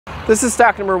This is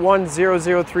stock number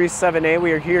 10037A.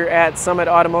 We are here at Summit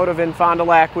Automotive in Fond du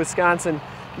Lac, Wisconsin.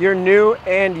 Your new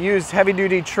and used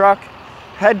heavy-duty truck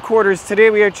headquarters.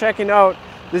 Today we are checking out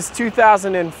this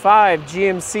 2005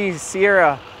 GMC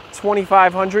Sierra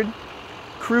 2500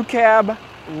 Crew Cab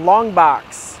Long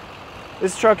Box.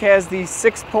 This truck has the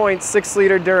 6.6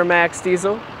 liter Duramax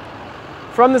diesel.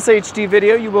 From this HD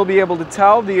video, you will be able to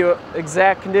tell the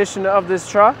exact condition of this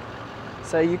truck,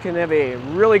 so you can have a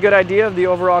really good idea of the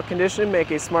overall condition,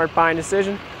 make a smart buying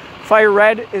decision. Fire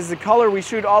red is the color. We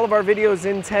shoot all of our videos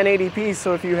in 1080p,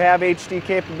 so if you have HD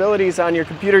capabilities on your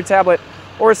computer, tablet,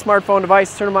 or smartphone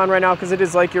device, turn them on right now, because it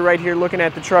is like you're right here looking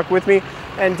at the truck with me,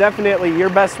 and definitely your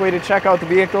best way to check out the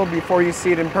vehicle before you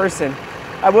see it in person.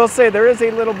 I will say there is a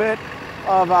little bit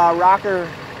of rocker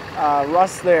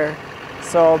rust there,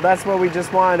 so that's what we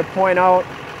just wanted to point out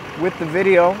with the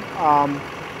video.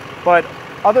 But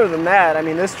other than that, I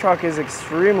mean, this truck is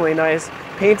extremely nice.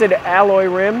 Painted alloy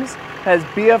rims, has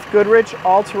BF Goodrich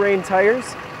all-terrain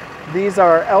tires. These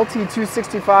are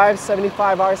LT265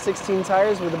 75R16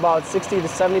 tires with about 60 to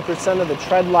 70% of the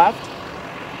tread left.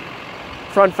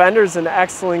 Front fender's in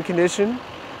excellent condition.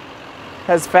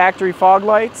 Has factory fog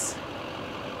lights.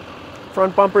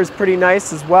 Front bumper is pretty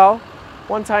nice as well.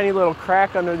 One tiny little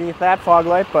crack underneath that fog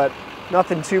light, but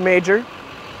nothing too major.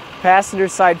 Passenger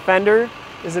side fender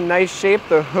is in nice shape.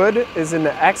 The hood is in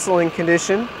excellent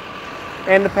condition.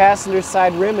 And the passenger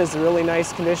side rim is in really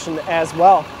nice condition as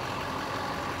well.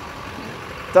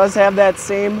 Does have that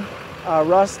same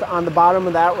rust on the bottom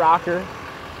of that rocker.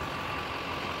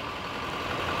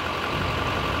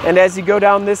 And as you go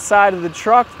down this side of the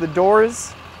truck, the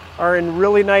doors are in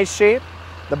really nice shape.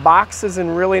 The box is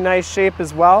in really nice shape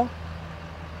as well.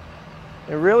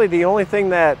 And really the only thing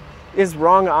that is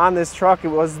wrong on this truck, it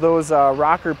was those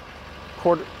rocker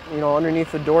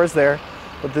underneath the doors there,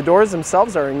 but the doors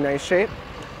themselves are in nice shape.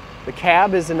 The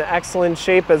cab is in excellent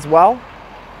shape as well.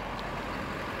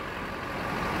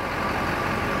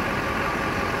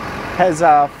 Has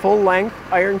full-length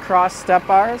iron cross step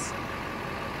bars.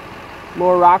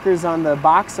 Lower rockers on the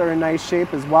box are in nice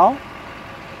shape as well.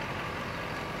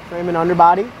 Frame and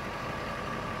underbody.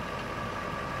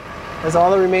 Has all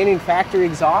the remaining factory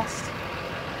exhaust.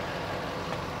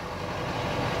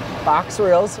 Box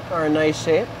rails are in nice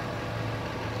shape.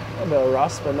 A bit of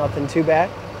rust, but nothing too bad.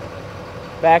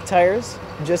 Back tires,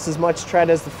 just as much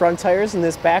tread as the front tires, and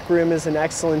this back rim is in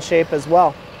excellent shape as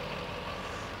well.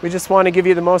 We just want to give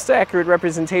you the most accurate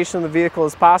representation of the vehicle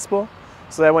as possible,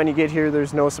 so that when you get here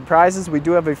there's no surprises. We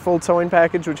do have a full towing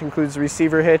package, which includes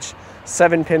receiver hitch,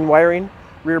 7-pin wiring,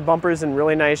 rear bumper is in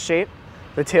really nice shape.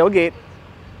 The tailgate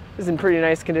is in pretty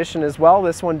nice condition as well.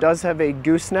 This one does have a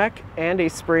gooseneck and a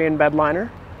spray-in bed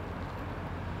liner.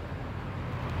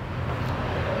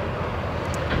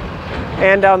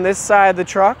 And on this side of the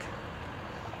truck,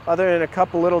 other than a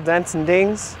couple little dents and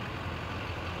dings,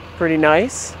 pretty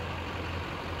nice.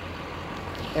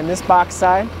 And this box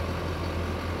side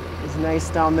is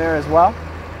nice down there as well.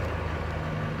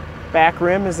 Back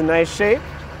rim is in nice shape.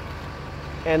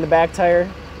 And the back tire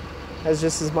has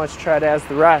just as much tread as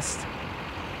the rest.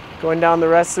 Going down the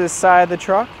rest of this side of the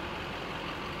truck,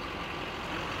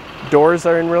 doors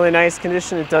are in really nice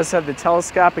condition. It does have the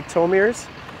telescopic tow mirrors.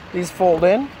 These fold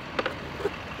in,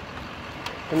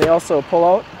 and they also pull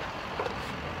out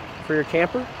for your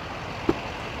camper.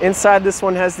 Inside, this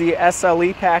one has the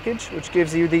SLE package, which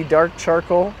gives you the dark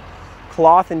charcoal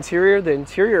cloth interior. The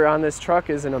interior on this truck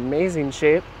is in amazing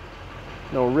shape.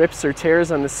 No rips or tears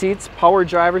on the seats. Power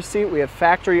driver's seat. We have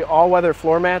factory all-weather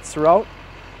floor mats throughout.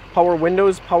 Power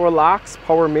windows, power locks,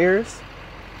 power mirrors.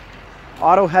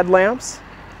 Auto headlamps.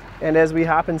 And as we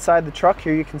hop inside the truck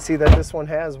here, you can see that this one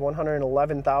has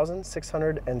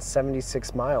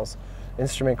 111,676 miles.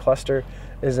 Instrument cluster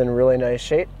is in really nice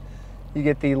shape. You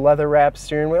get the leather wrapped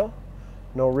steering wheel.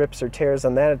 No rips or tears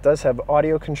on that. It does have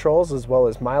audio controls as well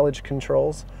as mileage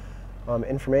controls.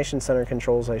 Information center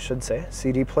controls, I should say.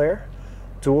 CD player.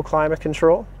 Dual climate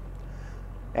control.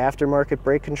 Aftermarket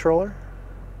brake controller.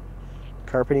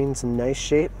 Carpeting's in nice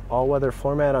shape. All-weather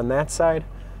floor mat on that side.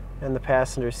 And the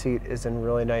passenger seat is in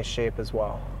really nice shape as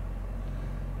well.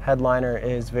 Headliner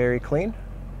is very clean.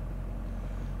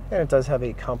 And it does have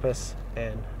a compass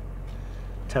and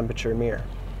temperature mirror.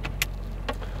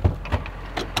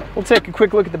 We'll take a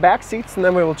quick look at the back seats, and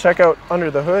then we will check out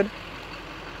under the hood.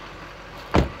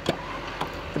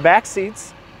 The back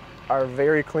seats are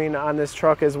very clean on this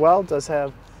truck as well. It does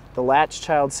have the latch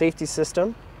child safety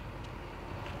system.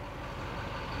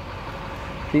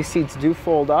 These seats do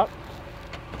fold up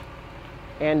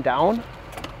and down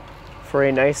for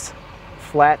a nice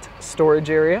flat storage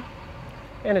area.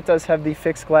 And it does have the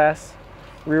fixed glass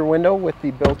rear window with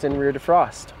the built-in rear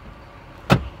defrost.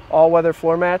 All-weather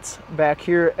floor mats back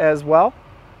here as well.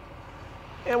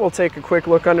 And we'll take a quick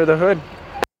look under the hood.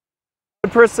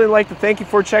 I'd personally like to thank you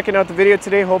for checking out the video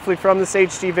today. Hopefully from this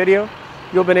HD video,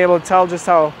 you'll been able to tell just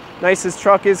how nice this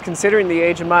truck is considering the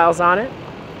age and miles on it.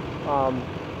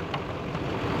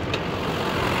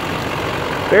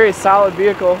 Very solid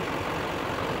vehicle.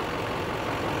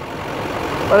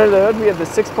 Under the hood we have the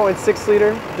 6.6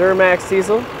 liter Duramax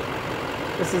diesel.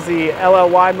 This is the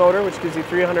LLY motor, which gives you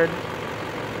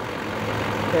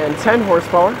 310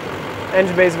 horsepower.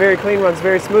 Engine bay is very clean, runs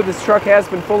very smooth. This truck has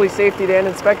been fully safetied and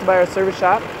inspected by our service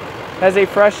shop. Has a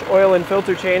fresh oil and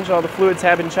filter change. All the fluids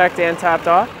have been checked and topped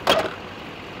off.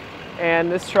 And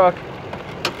this truck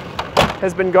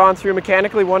has been gone through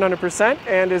mechanically 100%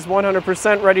 and is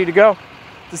 100% ready to go.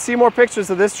 To see more pictures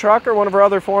of this truck or one of our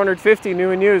other 450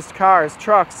 new and used cars,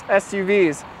 trucks,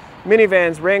 SUVs,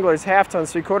 minivans, Wranglers, half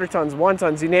tons, 3/4 tons, 1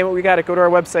 tons, you name it, we got it. Go to our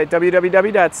website,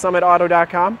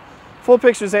 www.summitauto.com. Full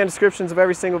pictures and descriptions of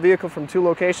every single vehicle from 2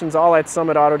 locations, all at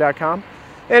summitauto.com.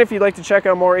 And if you'd like to check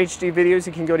out more HD videos,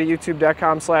 you can go to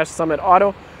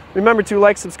youtube.com/summitauto. Remember to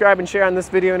like, subscribe, and share on this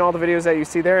video and all the videos that you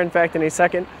see there. In fact, in a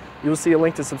second, you will see a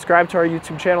link to subscribe to our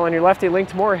YouTube channel on your left, a link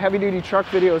to more heavy-duty truck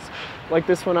videos like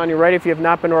this one on your right. If you have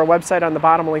not been to our website, on the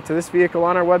bottom, a link to this vehicle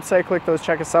on our website. Click those,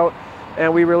 check us out,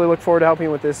 and we really look forward to helping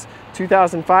you with this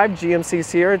 2005 GMC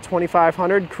Sierra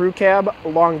 2500 Crew Cab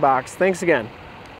Long Box. Thanks again.